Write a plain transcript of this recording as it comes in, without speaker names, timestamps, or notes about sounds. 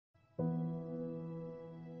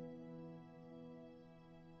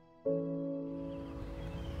One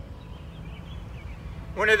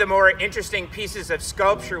of the more interesting pieces of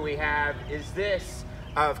sculpture we have is this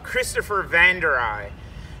of Christopher van der Eye.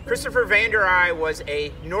 Christopher van der Eye was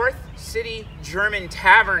a North City German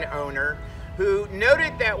tavern owner who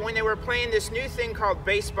noted that when they were playing this new thing called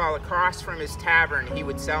baseball across from his tavern, he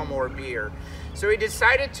would sell more beer. So he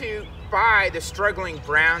decided to buy the struggling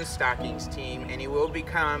Brown Stockings team, and he will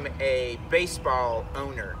become a baseball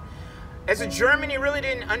owner. As a German, he really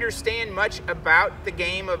didn't understand much about the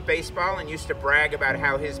game of baseball and used to brag about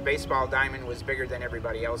how his baseball diamond was bigger than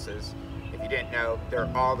everybody else's. If you didn't know,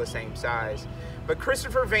 they're all the same size. But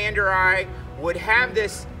Christopher van der Eye would have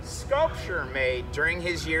this sculpture made during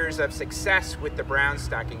his years of success with the Brown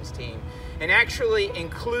Stockings team and actually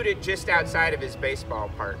included just outside of his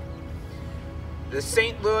baseball park. The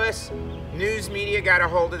St. Louis news media got a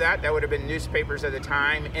hold of that. That would have been newspapers of the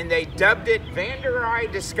time, and they dubbed it Van der Eye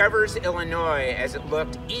Discovers Illinois as it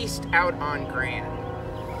looked east out on Grand.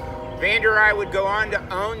 Van der Eye would go on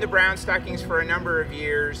to own the Brown Stockings for a number of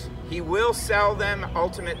years. He will sell them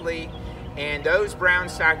ultimately, and those Brown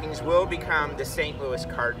Stockings will become the St. Louis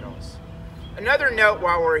Cardinals. Another note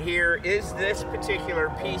while we're here is this particular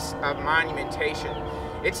piece of monumentation.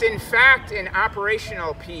 It's in fact an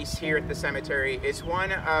operational piece here at the cemetery. It's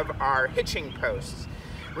one of our hitching posts.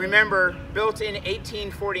 Remember, built in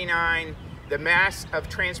 1849, the mass of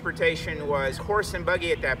transportation was horse and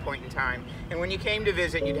buggy at that point in time. And when you came to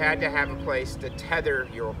visit, you'd had to have a place to tether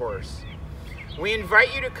your horse. We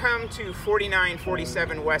invite you to come to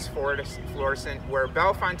 4947 West Florissant, where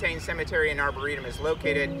Bellefontaine Cemetery and Arboretum is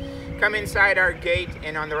located. Come inside our gate,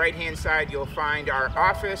 and on the right-hand side, you'll find our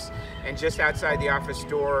office. And just outside the office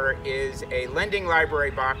door is a lending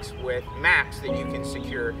library box with maps that you can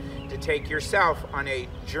secure to take yourself on a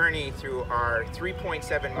journey through our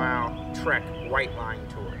 3.7-mile Trek White Line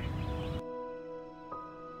tour.